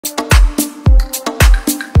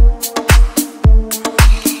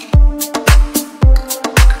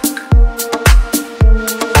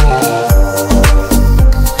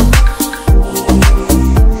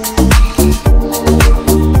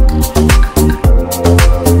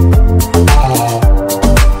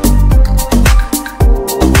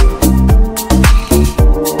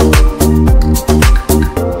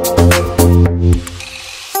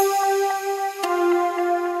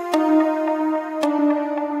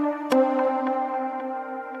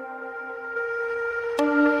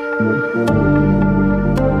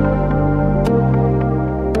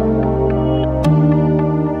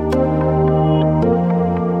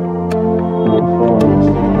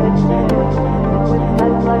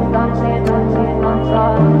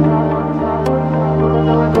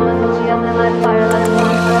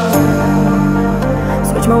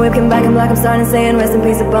back in black, I'm starting saying rest in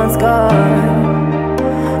peace to Bon Scar.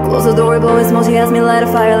 Close the door, blowing smoke, she asked me to light a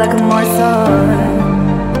fire like a Mars sun.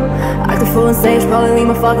 Acting full on stage, probably leave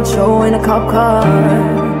my fucking show in a cop car.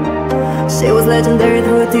 Shit was legendary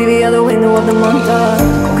through the TV out the window of the montage.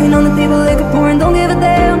 Cocaine on the table, liquor pouring, don't give a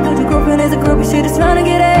damn. Dude, your girlfriend is a groupie, she just trying to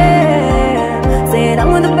get in. Saying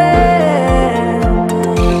I'm with the band.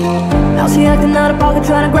 Now she acting out of pocket,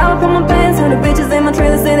 trying to grab up on my pants. And the bitches in my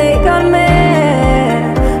trailer say they ain't got a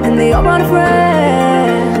man, and they all brought a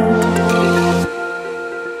friend.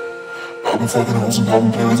 I've been fucking hoes and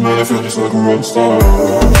popping pills, man, I feel just like a rock star.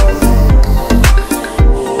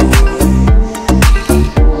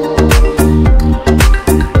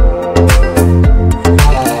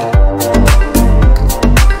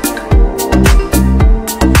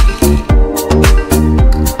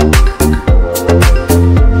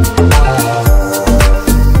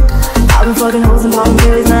 Fucking hoes and popping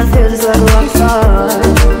pills, man, I feel just like a rock star.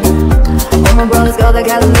 All my brothers got that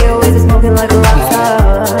gas and they always be smoking like a rock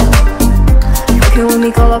star. Fucking with me,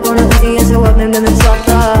 call up on the Uzi and show up, named them in shot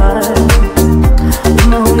that. When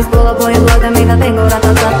my homies pull up on your block, that make that thing go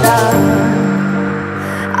da-da-da-da.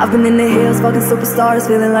 I've been in the hills, fucking superstars,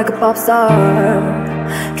 feeling like a pop star.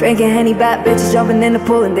 Drinking Henny, bad bitches jumping in the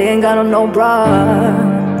pool and they ain't got on no bra.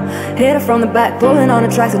 Hit her from the back, pulling on the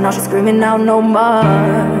tracks and now she's screaming out no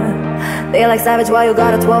more. They like savage, why you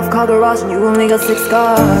got a 12-car garage and you only got 6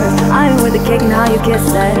 cars? I ain't with the cake and how you kiss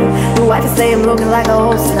that. Your wife is saying I'm looking like a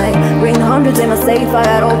whole snake. Bring hundreds in my safe, I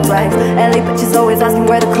got old racks. LA bitches always asking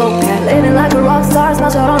where the coke at. Living like a rock star,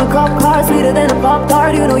 smash out on a cop car. Sweeter than a pop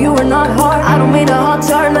tart, you know you were not hard. I don't mean a hot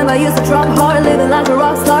chart, remember I used to drop hard. Living like a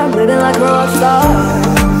rock star, I'm living like a rock star.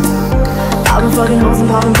 I've been fucking hoes and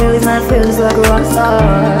popping pills, man, I feel just like a rock star.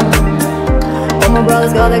 All my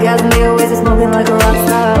brothers got the gas and they always be smoking like a rock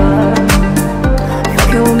star.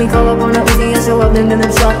 Fucking with me, call up on the Uzi and show up, named them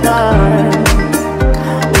shot that.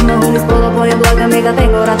 When my homies pull up on your block, I make that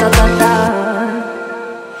thing go da-da-da-da.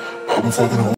 I've been fucking